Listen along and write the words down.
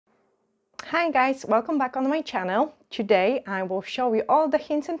Hi guys, welcome back on my channel. Today I will show you all the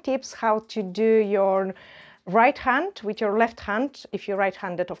hints and tips how to do your right hand with your left hand. If you're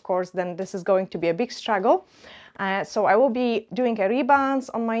right-handed, of course, then this is going to be a big struggle. So I will be doing a rebalance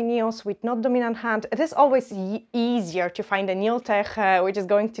on my nails with not dominant hand. It is always easier to find a nail tech which is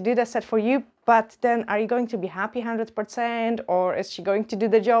going to do the set for you, but then are you going to be happy 100%, or is she going to do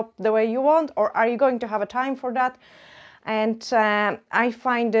the job the way you want, or are you going to have a time for that? And I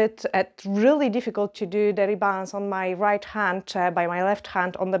find it really difficult to do the rebalance on my right hand by my left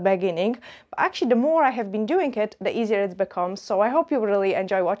hand on the beginning. But actually, the more I have been doing it, the easier it becomes. So I hope you really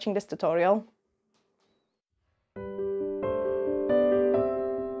enjoy watching this tutorial.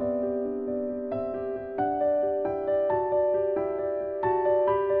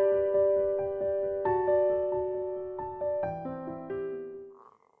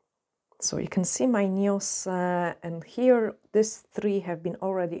 So you can see my nails, and here these three have been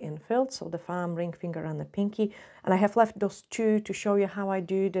already infilled, so the thumb, ring finger and the pinky, and I have left those two to show you how I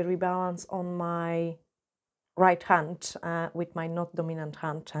do the rebalance on my right hand with my not dominant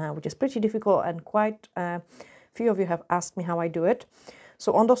hand, which is pretty difficult, and quite a few of you have asked me how I do it.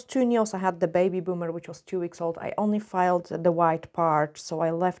 So on those two nails I had the baby boomer, which was 2 weeks old. I only filed the white part, so I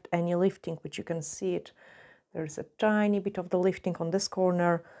left any lifting, which you can see it. There's a tiny bit of the lifting on this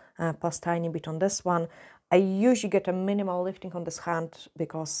corner, plus tiny bit on this one. I usually get a minimal lifting on this hand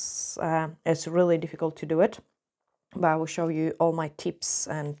because it's really difficult to do it. But I will show you all my tips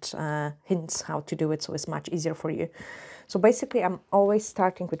and hints how to do it, so it's much easier for you. So basically I'm always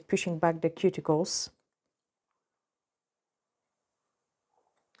starting with pushing back the cuticles.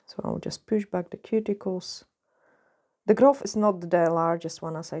 So I'll just push back the cuticles. The growth is not the largest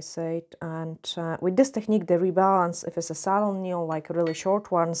one, as I said, and with this technique, the rebalance, if it's a salon nail, like really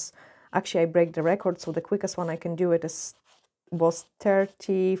short ones, actually I break the record, so the quickest one I can do it was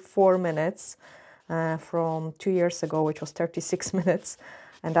 34 minutes from 2 years ago, which was 36 minutes,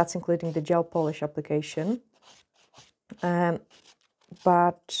 and that's including the gel polish application.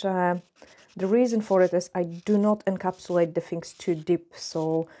 But the reason for it is I do not encapsulate the things too deep,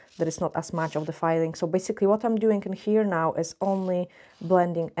 so there is not as much of the filing. So basically what I'm doing in here now is only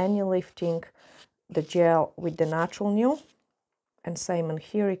blending any lifting the gel with the natural nail. And same in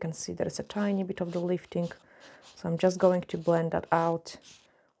here, you can see there is a tiny bit of the lifting. So I'm just going to blend that out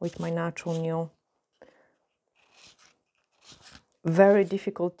with my natural nail. Very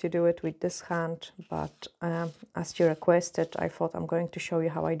difficult to do it with this hand, but as you requested, I thought I'm going to show you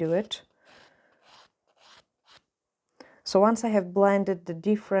how I do it. So once I have blended the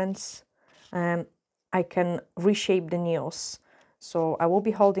difference, I can reshape the nails. So I will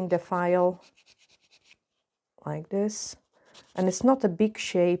be holding the file like this. And it's not a big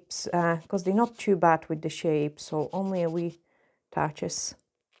shapes, because they're not too bad with the shape, so only a wee touches.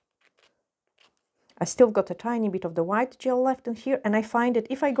 I still got a tiny bit of the white gel left in here, and I find that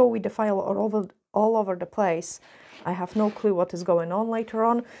if I go with the file all over the place, I have no clue what is going on later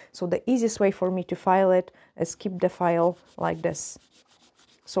on. So the easiest way for me to file it is keep the file like this.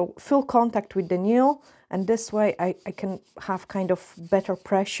 So full contact with the nail, and this way I can have kind of better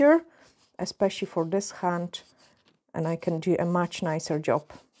pressure, especially for this hand, and I can do a much nicer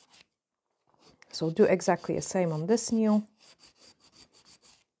job. So do exactly the same on this nail.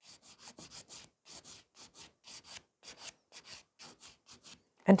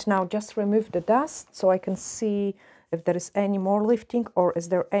 And now just remove the dust so I can see if there is any more lifting, or is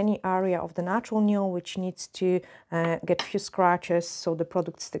there any area of the natural nail which needs to get a few scratches so the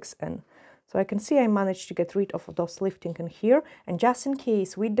product sticks in. So I can see I managed to get rid of those lifting in here, and just in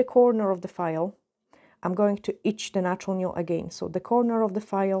case, with the corner of the file, I'm going to itch the natural nail again. So the corner of the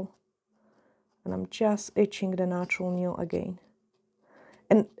file, and I'm just itching the natural nail again.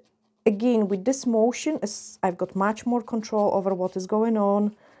 And again, with this motion, I've got much more control over what is going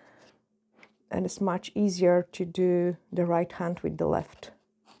on, and it's much easier to do the right hand with the left.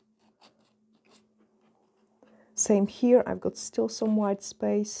 Same here, I've got still some white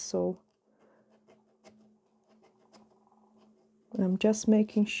space, so I'm just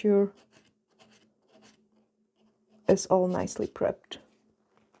making sure it's all nicely prepped.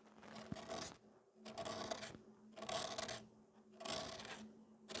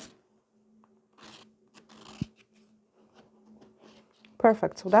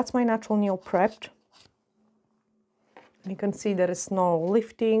 Perfect, so that's my natural nail prepped. You can see there is no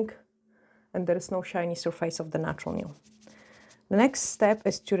lifting and there is no shiny surface of the natural nail. The next step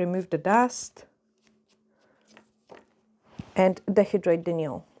is to remove the dust and dehydrate the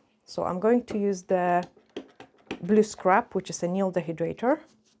nail. So I'm going to use the blue scrub, which is a nail dehydrator,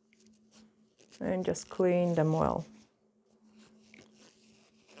 and just clean them well.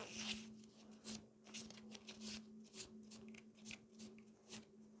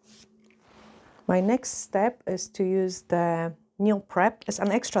 My next step is to use the nail prep. It's an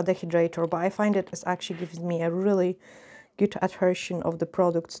extra dehydrator, but I find it actually gives me a really good adhesion of the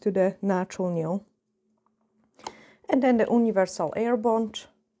products to the natural nail. And then the universal air bond,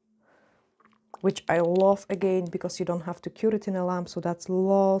 which I love again because you don't have to cure it in a lamp, so that's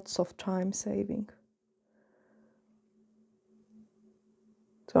lots of time saving.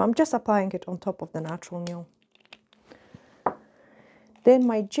 So I'm just applying it on top of the natural nail. Then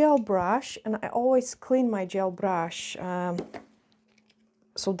my gel brush, and I always clean my gel brush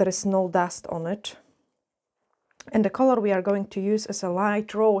so there is no dust on it. And the color we are going to use is a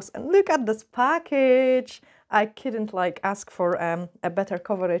light rose. And look at this package! I couldn't ask for a better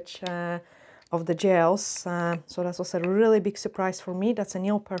coverage of the gels. So that was a really big surprise for me. That's a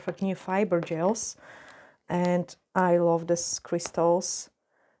Nail Perfect new fiber gels. And I love these crystals.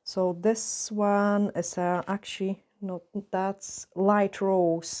 So this one is actually, no, that's light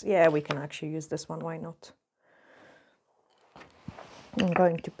rose. Yeah, we can actually use this one, why not? I'm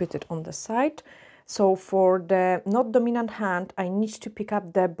going to put it on the side. So for the not dominant hand, I need to pick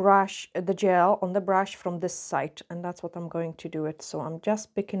up the brush, the gel on the brush from this side, and that's what I'm going to do it. So I'm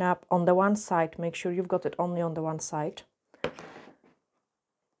just picking up on the one side. Make sure you've got it only on the one side.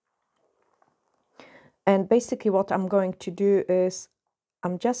 And basically what I'm going to do is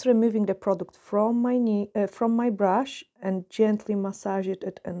I'm just removing the product from my brush and gently massage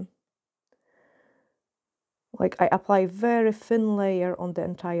it in. Like I apply very thin layer on the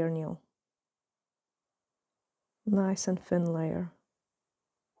entire nail. Nice and thin layer.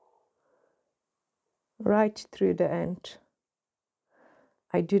 Right through the end.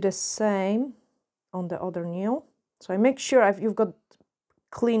 I do the same on the other nail. So I make sure you've got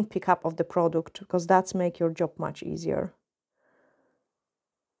clean pickup of the product, because that's make your job much easier.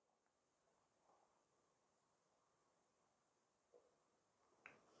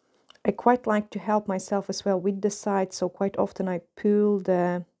 I quite like to help myself as well with the side, so quite often I pull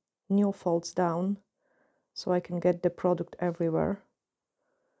the nail folds down so I can get the product everywhere.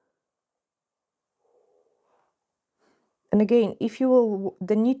 And again,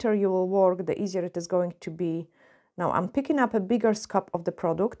 the neater you will work, the easier it is going to be. Now I'm picking up a bigger scoop of the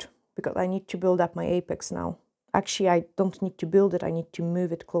product because I need to build up my apex now. Actually, I don't need to build it, I need to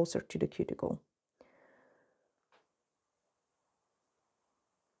move it closer to the cuticle.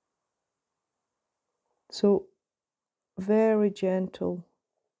 So very gentle.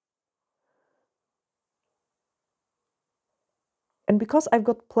 And because I've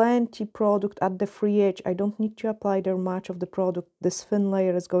got plenty product at the free edge, I don't need to apply there much of the product. This thin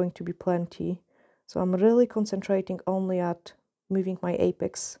layer is going to be plenty. So I'm really concentrating only at moving my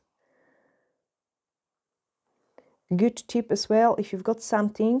apex. Good tip as well, if you've got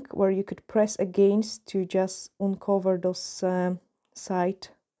something where you could press against to just uncover those side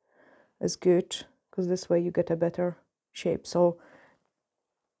is good, because this way you get a better shape. So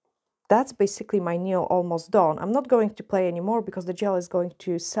that's basically my nail almost done. I'm not going to play anymore because the gel is going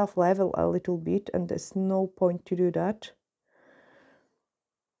to self-level a little bit and there's no point to do that.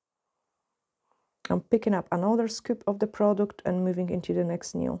 I'm picking up another scoop of the product and moving into the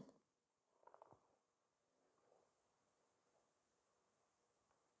next nail.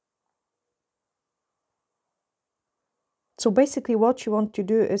 So basically what you want to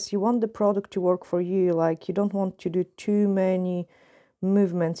do is you want the product to work for you. Like you don't want to do too many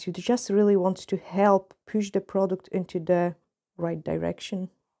movements. You just really want to help push the product into the right direction.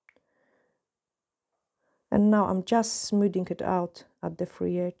 And now I'm just smoothing it out at the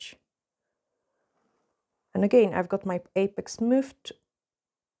free edge. And again, I've got my apex moved.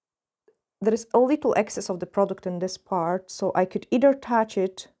 There is a little excess of the product in this part, so I could either touch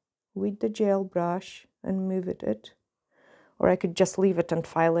it with the gel brush and move it, or I could just leave it and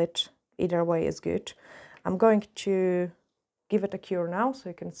file it. Either way is good. I'm going to give it a cure now so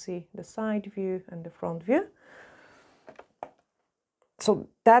you can see the side view and the front view. So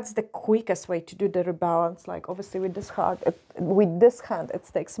that's the quickest way to do the rebalance. Like obviously with this hand it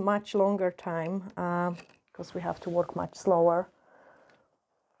takes much longer time because we have to work much slower.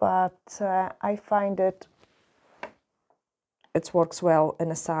 But I find it works well in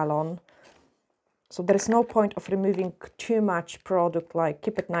a salon. So there is no point of removing too much product, like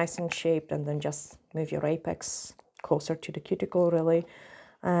keep it nice and shaped and then just move your apex closer to the cuticle really.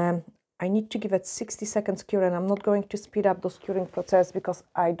 I need to give it 60 seconds cure, and I'm not going to speed up those curing process because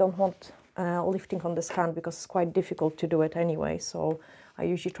I don't want lifting on this hand because it's quite difficult to do it anyway. So I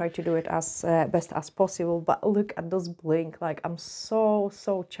usually try to do it as best as possible. But look at those blink, like I'm so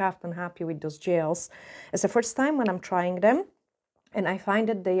chuffed and happy with those gels. It's the first time when I'm trying them, and I find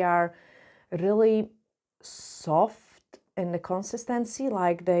that they are really soft in the consistency,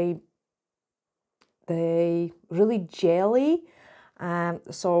 like they they really jelly,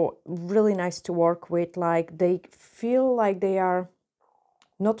 so really nice to work with. Like, they feel like they are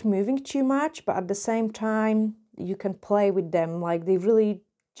not moving too much, but at the same time you can play with them. Like, they're really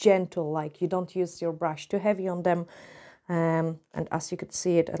gentle, like you don't use your brush too heavy on them. And as you could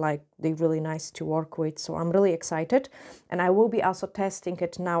see it, like, they're really nice to work with. So I'm really excited, and I will be also testing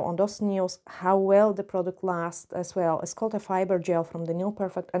it now on those nails, how well the product lasts as well. It's called a fiber gel from the Nail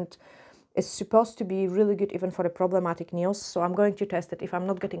Perfect, and it's supposed to be really good even for the problematic nails. So I'm going to test it. If I'm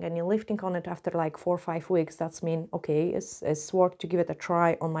not getting any lifting on it after like 4 or 5 weeks, that's mean okay, it's worth to give it a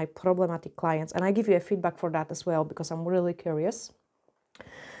try on my problematic clients, and I give you a feedback for that as well, because I'm really curious.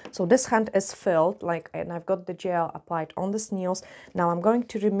 So this hand is filled, like, and I've got the gel applied on the nails. Now I'm going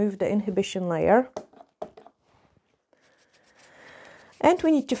to remove the inhibition layer. And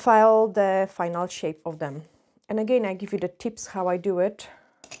we need to file the final shape of them. And again, I give you the tips how I do it.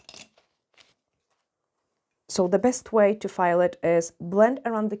 So the best way to file it is blend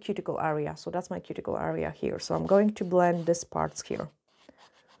around the cuticle area. So that's my cuticle area here. So I'm going to blend these parts here.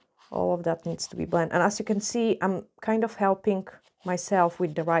 All of that needs to be blended. And as you can see, I'm kind of helping myself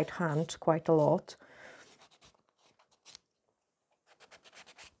with the right hand quite a lot.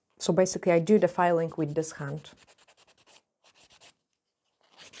 So basically I do the filing with this hand,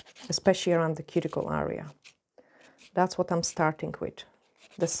 especially around the cuticle area. That's what I'm starting with.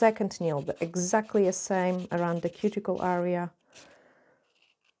 The second nail, exactly the same around the cuticle area.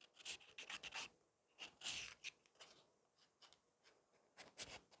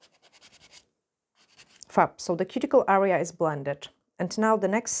 Fab. So the cuticle area is blended. And now the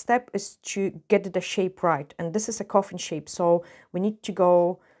next step is to get the shape right. And this is a coffin shape. So we need to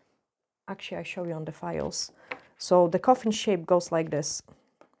go, actually I show you on the files. So the coffin shape goes like this.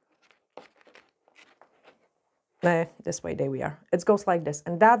 This way, there we are. It goes like this.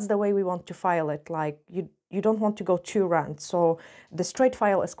 And that's the way we want to file it. Like, you don't want to go too round. So the straight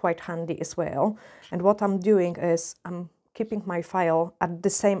file is quite handy as well. And what I'm doing is I'm keeping my file at the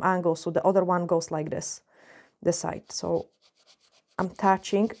same angle, so the other one goes like this, the side. So I'm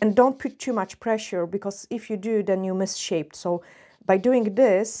touching, and don't put too much pressure, because if you do, then you misshaped. So by doing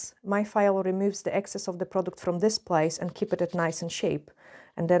this, my file removes the excess of the product from this place and keep it at nice and shape.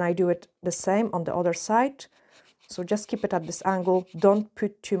 And then I do it the same on the other side. So just keep it at this angle. Don't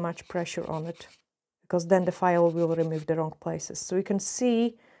put too much pressure on it, because then the file will remove the wrong places. So you can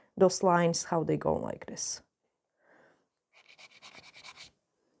see those lines, how they go like this.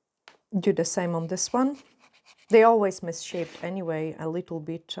 Do the same on this one. They always misshaped anyway, a little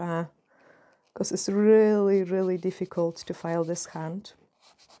bit, because it's really, really difficult to file this hand.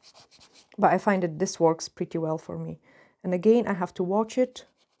 But I find that this works pretty well for me. And again, I have to watch it,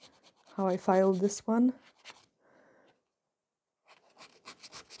 how I file this one.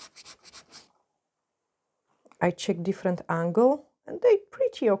 I check different angle, and they're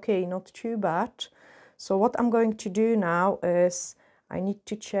pretty okay, not too bad. So what I'm going to do now is I need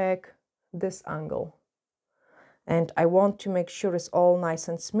to check this angle. And I want to make sure it's all nice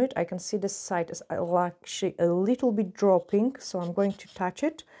and smooth. I can see this side is actually a little bit dropping, so I'm going to touch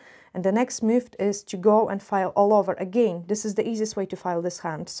it. And the next move is to go and file all over. Again, this is the easiest way to file this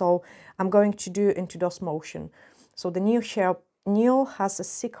hand. So I'm going to do into DOS motion. So the nail has a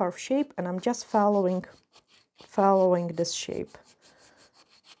C-curve shape, and I'm just following this shape.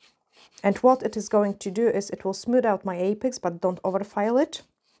 And what it is going to do is it will smooth out my apex, but don't overfile it,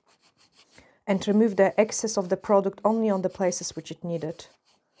 and remove the excess of the product only on the places which it needed.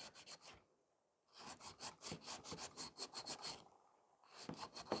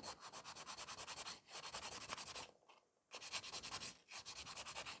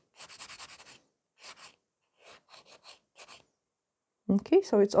 Okay,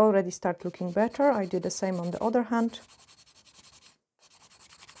 so it's already start looking better. I do the same on the other hand.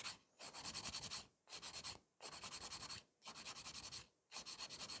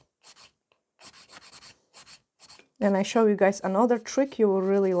 And I show you guys another trick. You will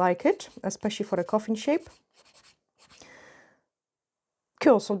really like it, especially for a coffin shape.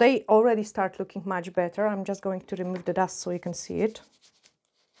 Cool, so they already start looking much better. I'm just going to remove the dust so you can see it.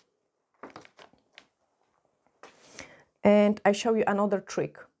 And I show you another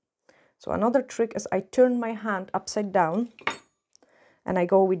trick. So another trick is I turn my hand upside down, and I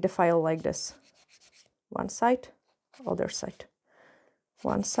go with the file like this. One side, other side.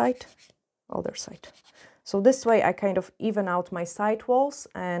 One side, other side. So this way I kind of even out my side walls,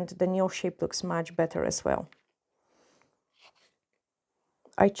 and the nail shape looks much better as well.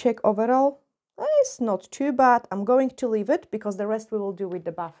 I check overall, it's not too bad. I'm going to leave it because the rest we will do with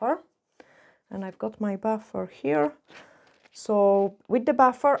the buffer. And I've got my buffer here. So with the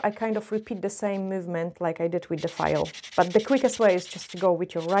buffer, I kind of repeat the same movement like I did with the file. But the quickest way is just to go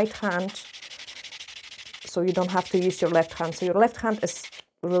with your right hand, so you don't have to use your left hand. So your left hand is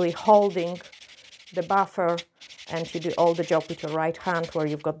really holding the buffer, and you do all the job with your right hand where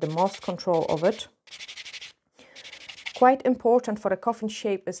you've got the most control of it. Quite important for a coffin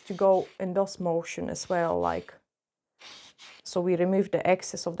shape is to go in those motion as well, like, so we remove the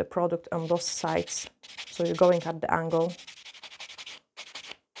excess of the product on those sides. So you're going at the angle.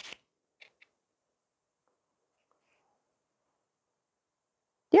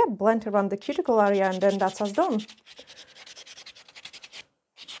 Yeah, blend around the cuticle area, and then that's us done.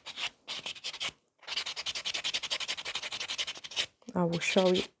 I will show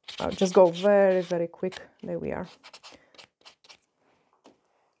you. I'll just go very, very quick. There we are.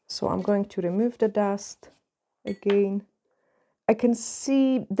 So I'm going to remove the dust again. I can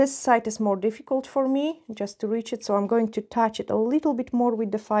see this side is more difficult for me just to reach it, so I'm going to touch it a little bit more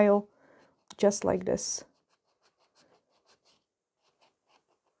with the file, just like this.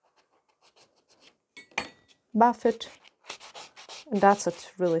 Buff it, and that's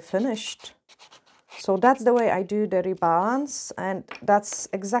it, really finished. So that's the way I do the rebalance, and that's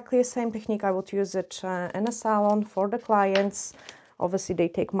exactly the same technique I would use it in a salon for the clients. Obviously they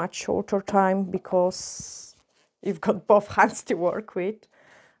take much shorter time because you've got both hands to work with.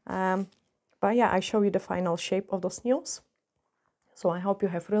 But yeah, I show you the final shape of those nails. So I hope you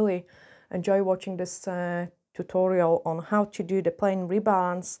have really enjoyed watching this tutorial on how to do the plain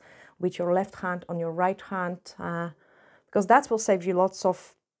rebalance with your left hand on your right hand, because that will save you lots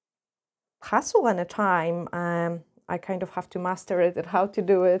of hassle and time. I kind of have to master it and how to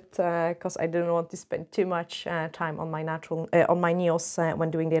do it, because I didn't want to spend too much time on my on my nails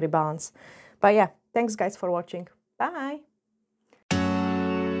when doing the rebalance. But yeah, thanks guys for watching. Bye.